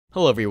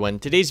Hello everyone,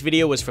 today's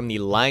video was from the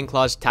Lion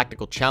Claws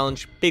Tactical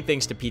Challenge. Big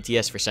thanks to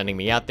PTS for sending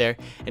me out there,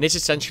 and it's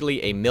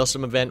essentially a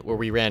milsim event where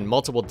we ran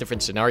multiple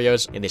different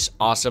scenarios in this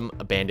awesome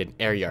abandoned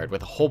air yard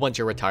with a whole bunch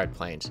of retired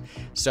planes.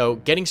 So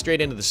getting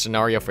straight into the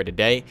scenario for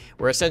today,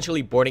 we're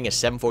essentially boarding a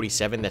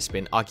 747 that's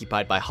been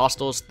occupied by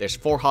hostiles. There's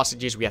 4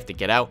 hostages we have to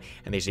get out,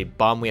 and there's a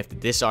bomb we have to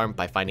disarm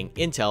by finding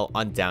intel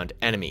on downed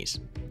enemies.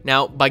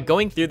 Now, by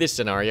going through this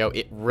scenario,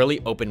 it really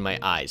opened my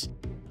eyes.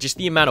 Just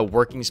the amount of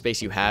working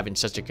space you have in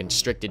such a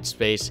constricted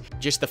space,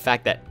 just the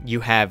fact that you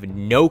have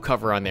no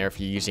cover on there if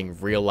you're using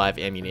real live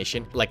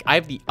ammunition. Like, I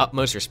have the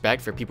utmost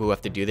respect for people who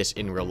have to do this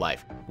in real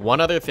life.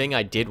 One other thing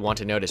I did want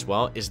to note as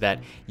well is that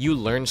you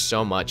learn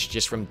so much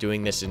just from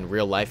doing this in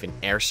real life in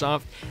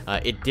Airsoft.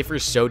 It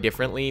differs so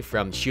differently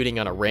from shooting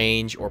on a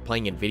range or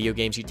playing in video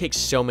games. You take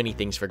so many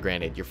things for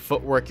granted. Your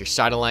footwork, your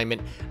side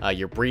alignment,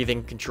 your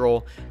breathing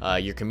control,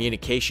 your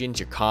communications,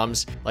 your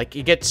comms. Like,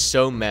 it gets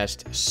so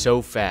messed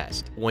so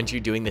fast once you're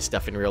doing this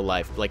stuff in real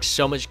life. Like,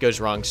 so much goes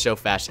wrong so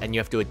fast and you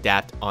have to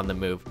adapt on the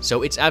move.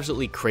 So it's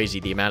absolutely crazy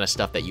the amount of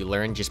stuff that you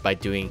learn just by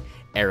doing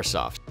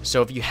Airsoft.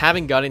 So if you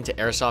haven't got into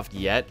Airsoft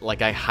yet,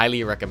 like, I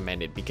highly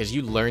recommend it because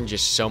you learn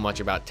just so much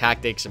about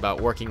tactics, about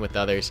working with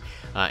others,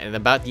 and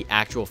about the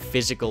actual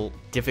physical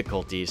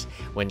difficulties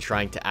when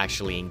trying to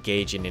actually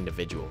engage an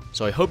individual.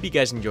 So I hope you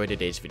guys enjoyed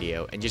today's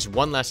video, and just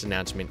one last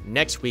announcement.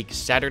 Next week,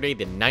 Saturday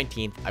the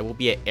 19th, I will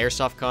be at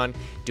Airsoft Con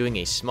doing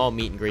a small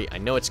meet and greet. I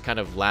know it's kind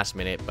of last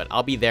minute, but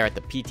I'll be there at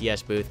the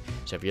PTS booth,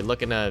 so if you're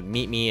looking to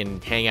meet me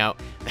and hang out,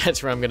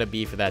 that's where I'm going to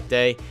be for that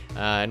day,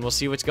 and we'll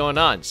see what's going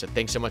on. So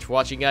thanks so much for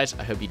watching, guys.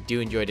 I hope you do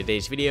enjoy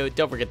today's video.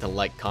 Don't forget to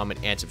like, comment,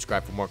 and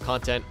subscribe for more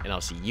content, and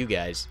I'll see you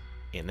guys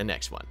in the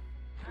next one.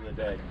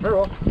 Very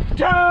well.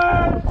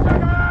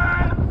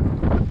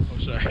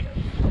 Oh, sorry.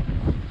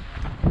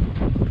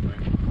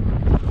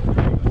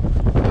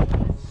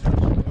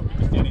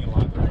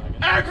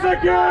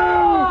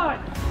 Execute!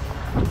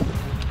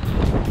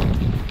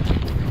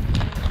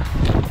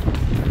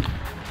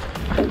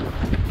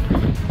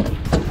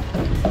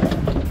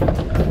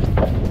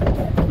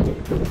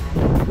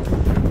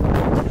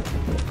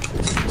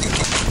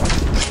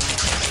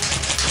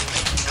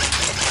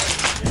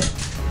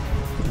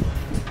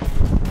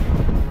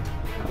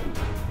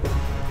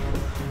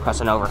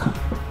 Crossing over.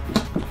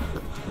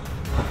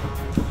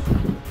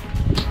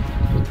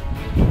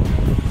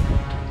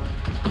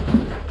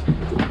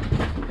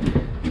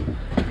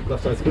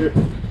 Left side's clear.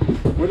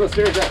 Where are those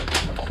stairs at?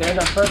 Stand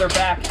up further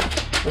back.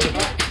 What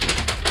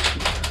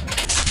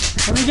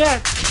do we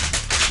get?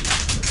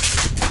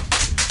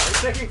 Are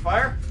you taking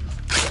fire?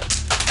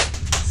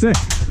 Sick.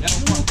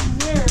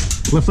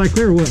 Left side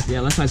clear or what?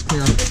 Yeah, left side's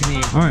clear to me.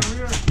 All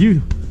right,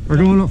 you are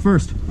going up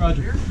first.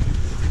 Roger.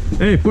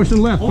 Hey, push to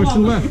the left, push to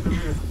the left.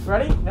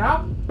 Ready?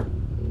 Now?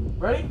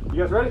 Ready?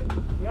 You guys ready?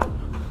 Yep.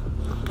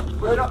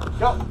 Right up,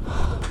 go.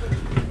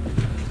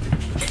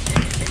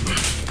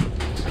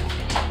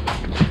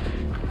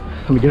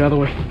 Let me get out of the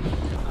way.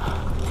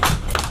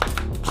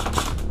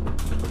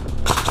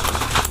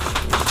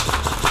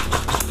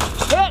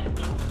 Hit!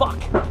 Fuck!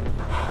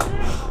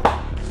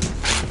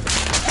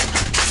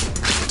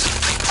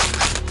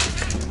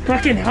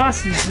 Fucking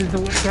hostage is the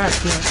one. God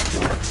damn.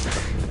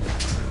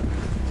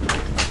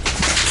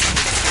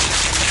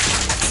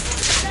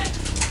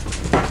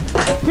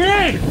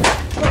 Grenade!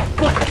 Oh,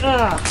 fuck!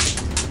 Ah!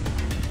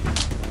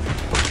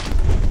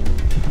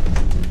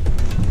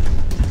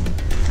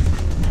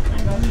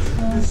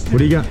 What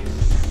do you got?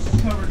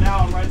 Cover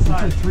down, right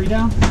side. 3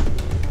 down?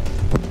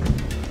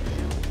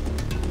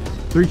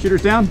 3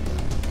 shooters down?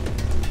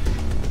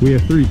 We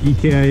have 3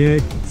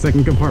 EKIA,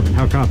 second compartment.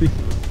 How copy?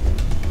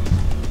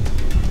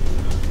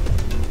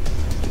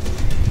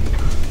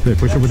 Okay,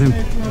 push up with him.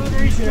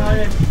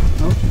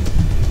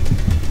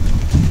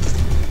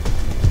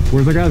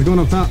 Where's the guys going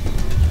up top?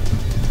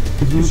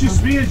 It's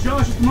just me and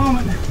Josh at the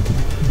moment.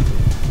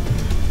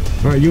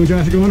 All right, you and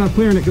Josh are going up,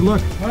 clearing it. Good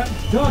luck. All right,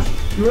 Josh,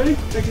 you ready?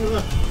 Take it to the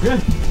left. Good.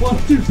 1,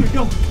 2, 3,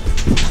 go.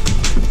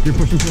 You're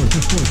pushing forward,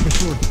 push forward, push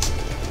forward.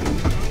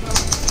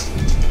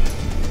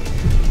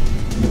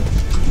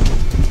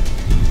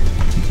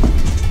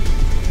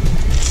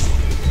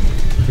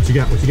 What you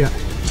got? What you got?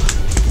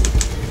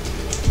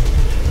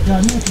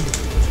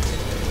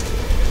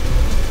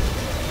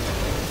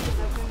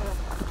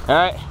 All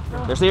right,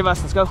 there's 3 of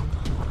us. Let's go.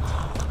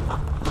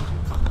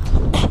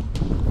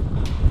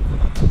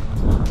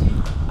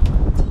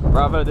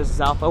 Bravo, this is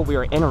Alpha. We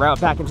are en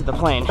route back into the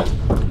plane.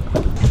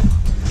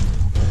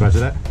 Roger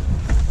that.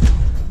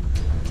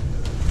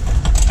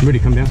 I'm ready,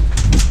 come down.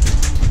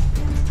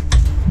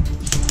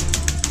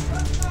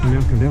 Come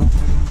down, come down.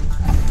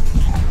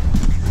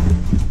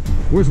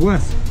 Where's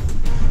Wes?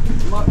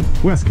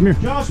 Wes, come here.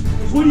 Josh,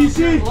 what do you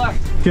see?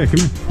 Okay, come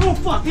here. Oh,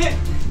 fuck it.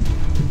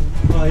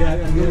 Oh, yeah,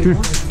 I'm good. Come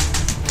here.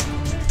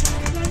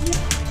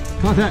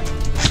 Contact.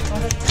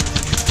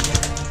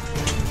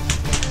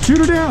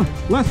 Shooter down.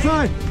 Left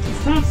side.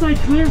 Top side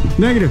clear.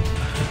 Negative.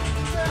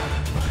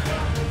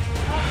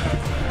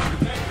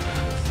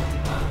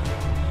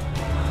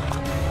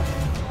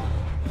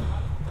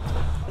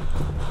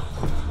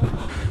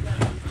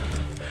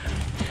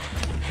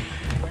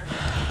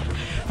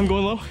 I'm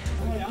going low.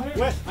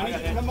 Wes, I need you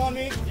to come on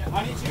me.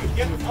 I need you to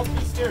get up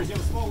these stairs. You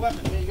have a small weapon.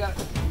 Yeah, you got it.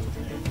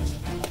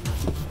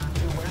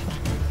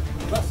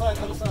 Left side,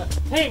 other side.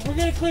 Hey, we're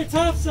gonna clear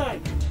top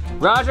side.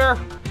 Roger.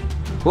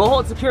 We'll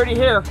hold security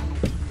here.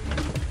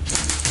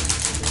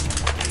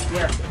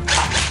 Where?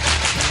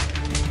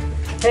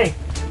 Hey,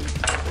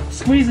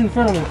 squeeze in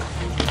front of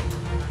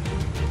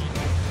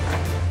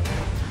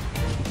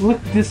me. Look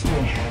this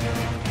way.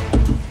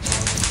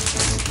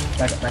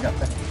 Back up, back up,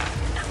 back up.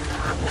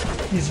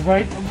 He's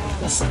right on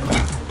this side.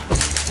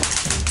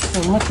 So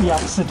look the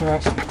opposite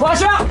direction.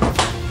 Watch out!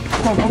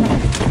 Go, go, go.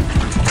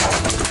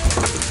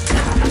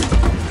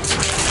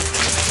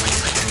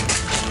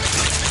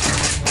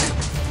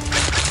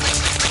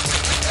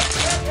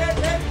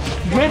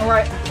 Good? All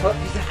right.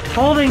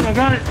 Holding, I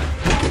got it.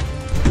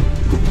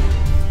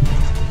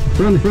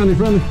 Friendly, friendly,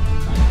 friendly.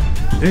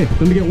 Hey,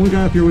 let me get one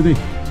guy up here with me.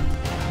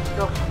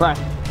 Go. Brian.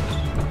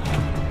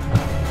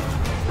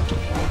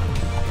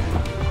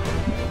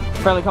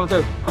 Friendly coming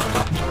through.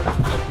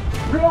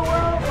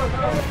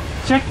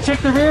 Check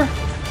the rear.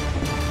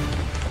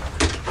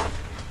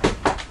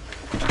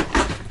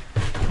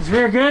 Is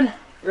rear good?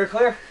 We're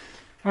clear.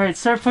 All right,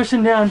 start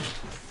pushing down.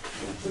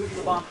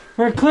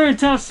 We're clearing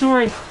top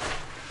story.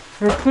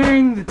 We're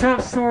clearing the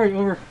top story.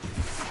 Over.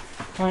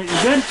 All right,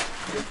 you good?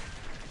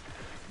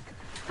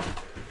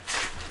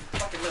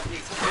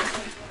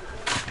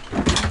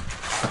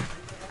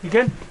 You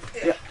good?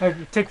 Yeah. All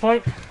right, take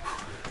flight.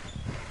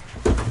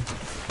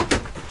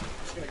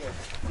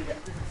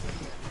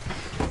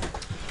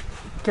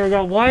 Okay, I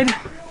got wide.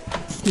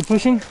 Keep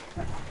pushing.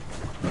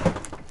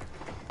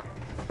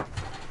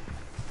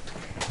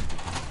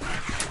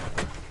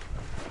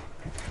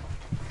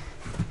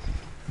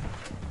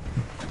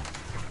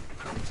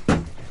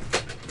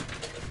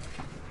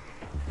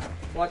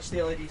 Watch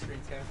the LED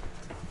screens, Karen.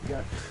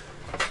 Yeah.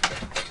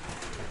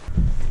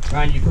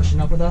 Ryan, you pushing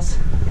up with us?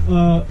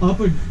 Up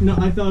or no?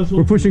 I thought it was.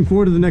 We're pushing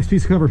forward to the next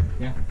piece of cover.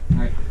 Yeah. All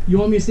right. You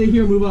want me to stay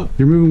here or move up?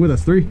 You're moving with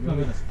us. 3, Come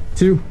with us.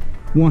 2,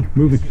 1,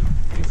 moving.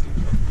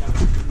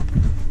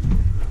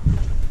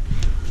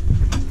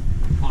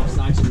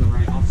 Offside to the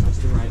right. Offside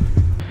to the right.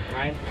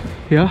 Ryan.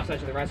 Yeah. Offside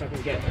to the right so I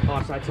can get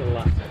offside to the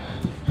left.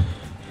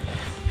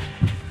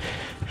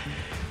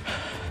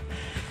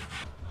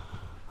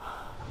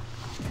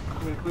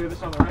 I'm gonna clear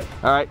this on the right.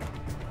 All right.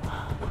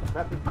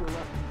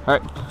 All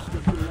right.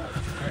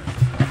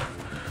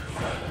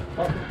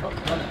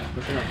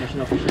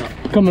 Pushing up, pushing up.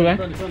 Coming back.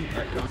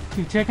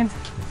 Keep checking.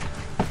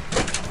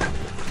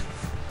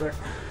 Clear.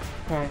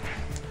 All right.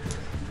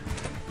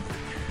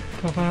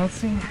 Come on, let's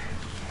see.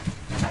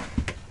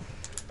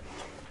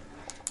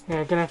 Yeah,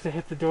 I'm gonna have to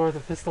hit the door with a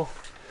pistol.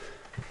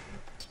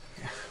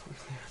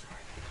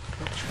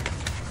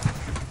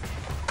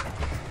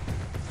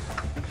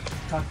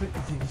 Cockpit,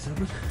 you think it's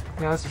open?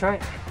 Yeah, let's try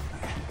it.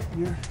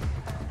 Here.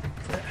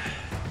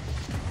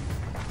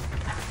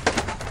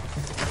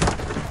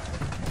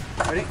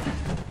 Ready?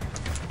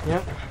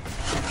 Yep.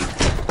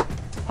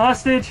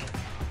 Hostage.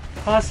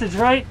 Hostage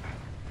right.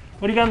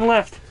 What do you got on the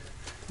left?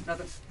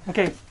 Nothing.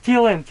 Okay,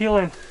 peel in, peel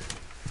in.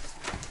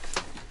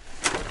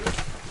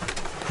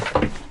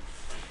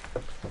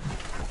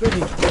 You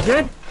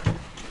good?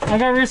 I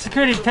got rear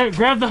security.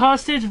 Grab the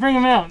hostage, bring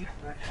him out.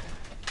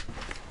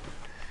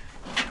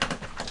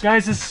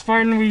 Guys, this is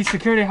Spartan. We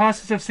security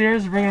hostage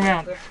upstairs. Bring him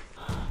out.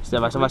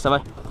 Stand by, stand by,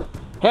 stand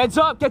by. Hands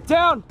up, get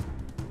down!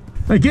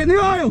 Hey, get in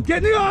the aisle! Get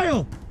in the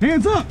aisle!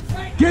 Hands up!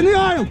 Get in the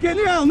aisle! Get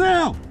in the aisle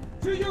now!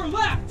 To your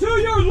left! To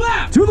your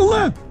left! To the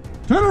left!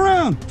 Turn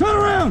around! Turn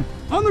around!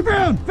 On the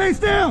ground! Face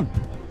down!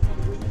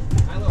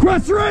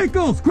 Cross your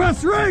ankles!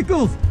 Cross your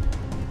ankles!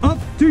 Up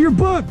to your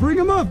butt! Bring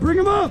them up! Bring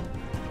them up!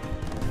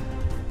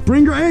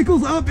 Bring your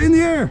ankles up in the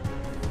air!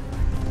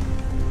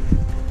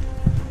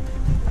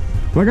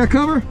 Do I got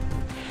cover?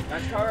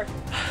 That's cover.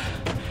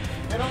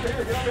 Get over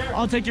here! Get over here!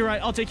 I'll take your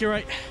right. I'll take your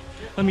right.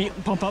 Let me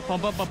pump up,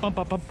 pump up, pump up,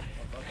 pump up.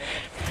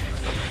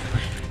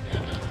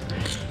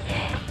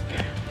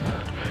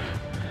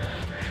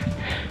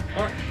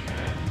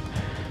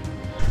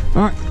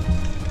 All right.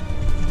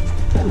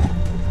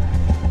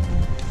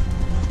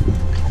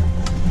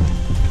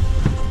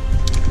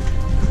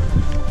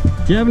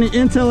 Do you have any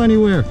intel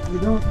anywhere? We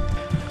don't.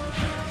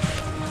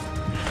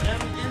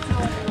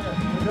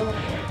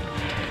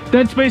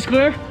 Dead space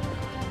clear.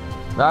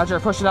 Roger,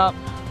 pushing up.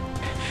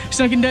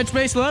 Second dead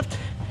space left.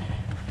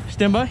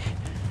 Stand by.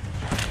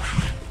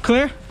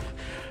 Clear.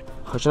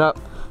 Pushing up.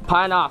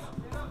 Pine off.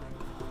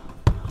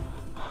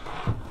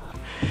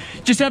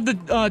 Just have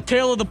the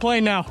tail of the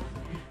plane now.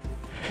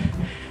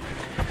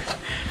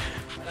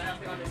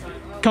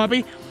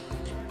 Copy.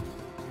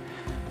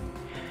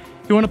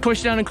 You want to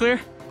push down and clear?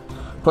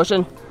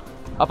 Pushing.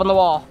 Up on the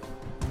wall.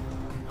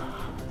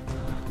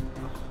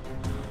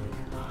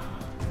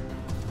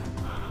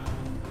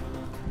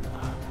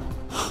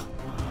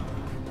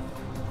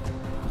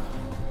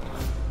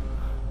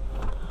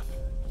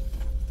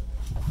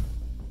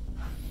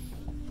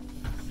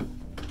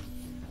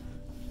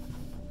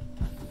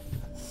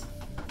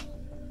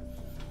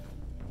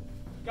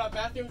 Got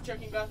bathroom,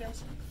 checking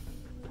bathrooms.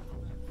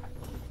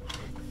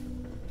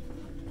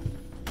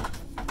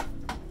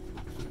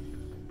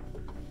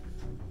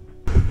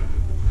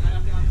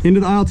 Into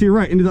the aisle to your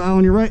right. Into the aisle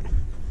on your right.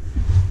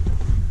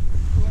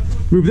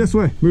 Move this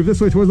way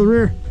towards the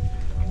rear.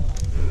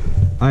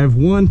 I have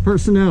 1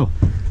 personnel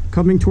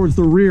coming towards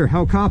the rear.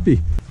 How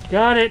copy?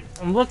 Got it.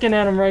 I'm looking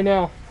at him right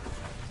now.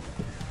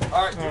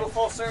 All right, do a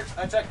full search.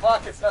 I check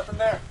pockets, nothing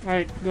there. All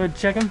right, go ahead,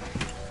 check him.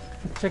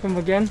 Check him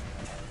again.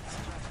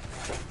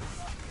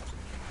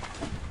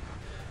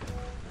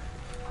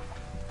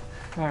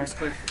 All right,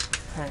 clear.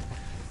 All right,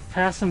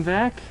 pass him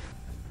back.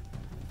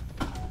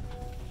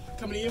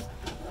 Coming to you.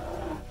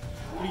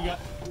 What do you got?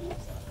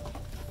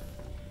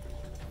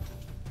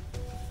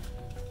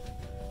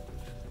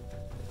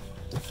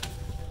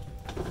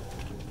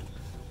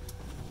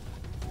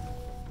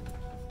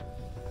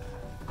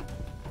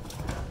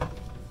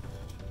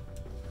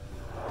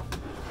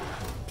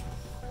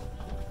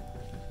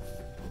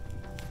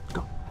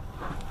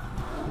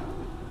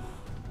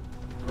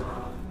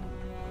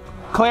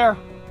 Clear.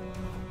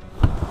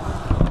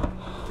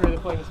 Clear, the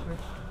plane is clear.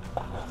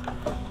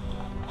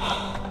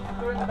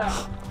 Clear in the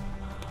back.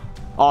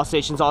 All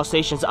stations,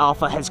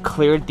 Alpha has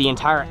cleared the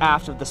entire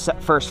aft of the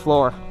first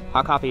floor.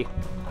 How copy?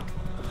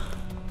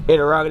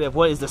 Interrogative,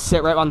 what is the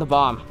sit rep on the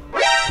bomb?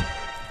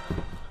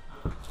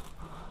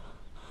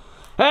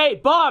 Hey,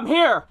 bomb,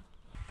 here!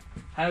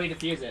 How do we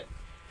defuse it?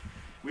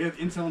 We have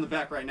intel in the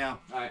back right now.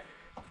 Alright.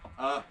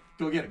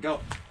 Go get it, go.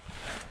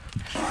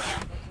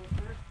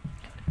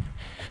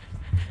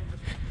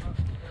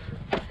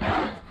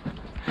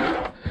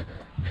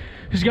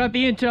 Who's got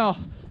the intel?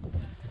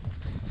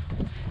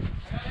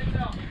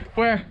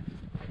 Where?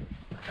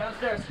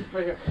 Downstairs,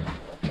 right here.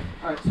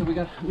 All right, so we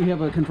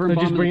have a confirmed So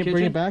bomb just in bring the kitchen.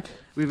 bring it back.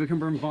 We have a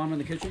confirmed bomb in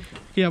the kitchen.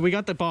 Yeah, we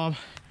got the bomb.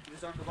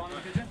 Disarm the bomb in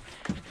the kitchen.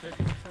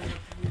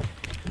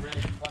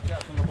 Ready, watch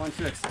out from the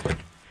 1-6.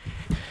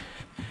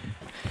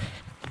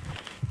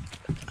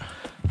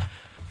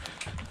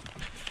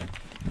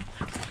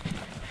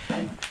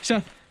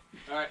 Seth.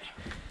 All right.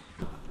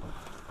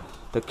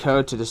 The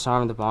code to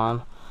disarm the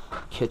bomb,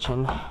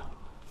 kitchen.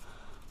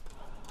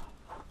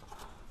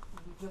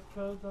 Zip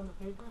codes on the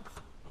paper?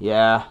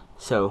 Yeah,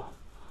 so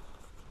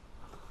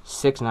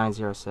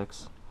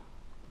 6906.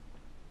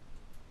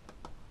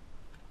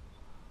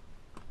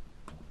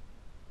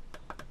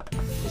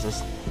 Is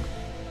this?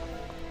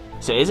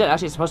 So is it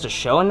actually supposed to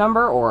show a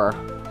number or?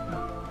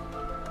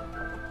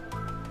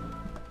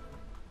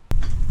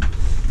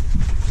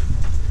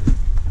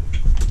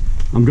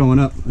 I'm going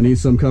up. I need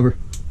some cover.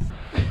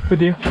 Good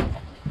deal. I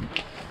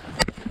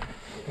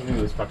think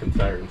those fucking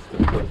sirens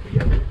still close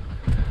together.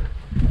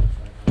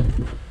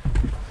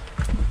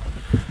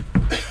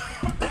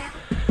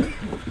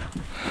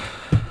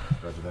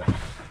 Roger that.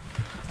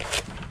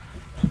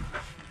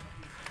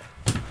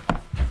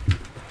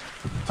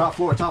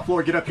 Top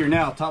floor, get up here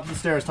now. Top of the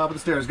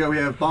stairs, go. We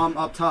have bomb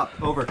up top,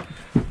 over.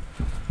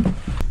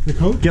 The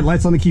code? Get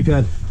lights on the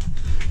keypad.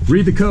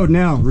 Read the code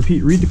now.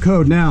 Repeat, read the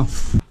code now.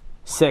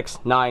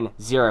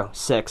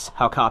 6906.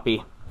 How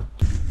copy?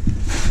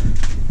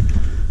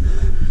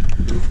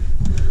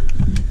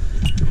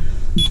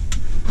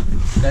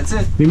 That's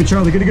it. Lima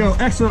Charlie, good to go.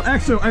 EXO,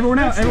 everyone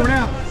out, everyone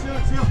out.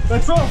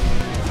 Let's roll. All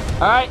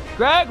right,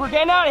 Greg, we're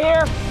getting out of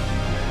here.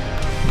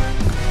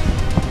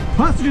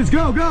 Hostages,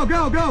 go. Let's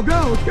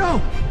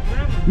go.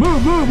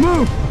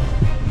 Move.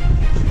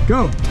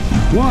 Go.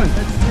 1,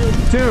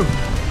 2,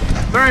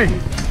 3,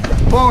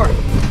 4,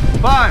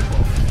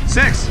 5,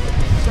 6.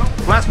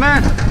 Last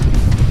man.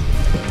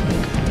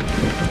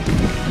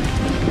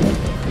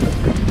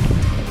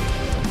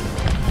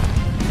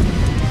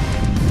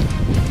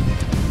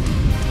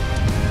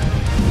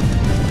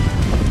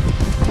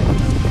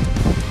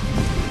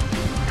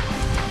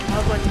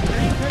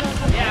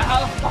 Yeah, how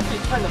the fuck did you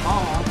turn the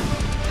bomb on?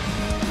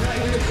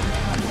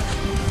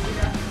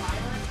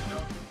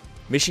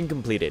 Mission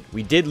completed.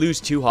 We did lose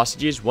 2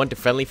 hostages, 1 to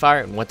friendly fire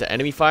and 1 to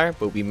enemy fire,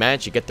 but we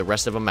managed to get the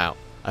rest of them out.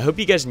 I hope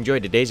you guys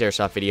enjoyed today's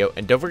Airsoft video,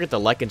 and don't forget to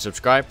like and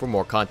subscribe for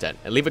more content,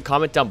 and leave a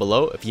comment down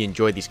below if you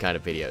enjoyed these kind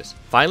of videos.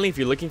 Finally, if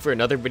you're looking for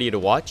another video to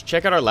watch,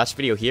 check out our last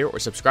video here or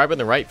subscribe on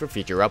the right for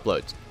future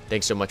uploads.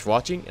 Thanks so much for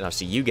watching, and I'll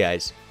see you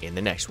guys in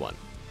the next one.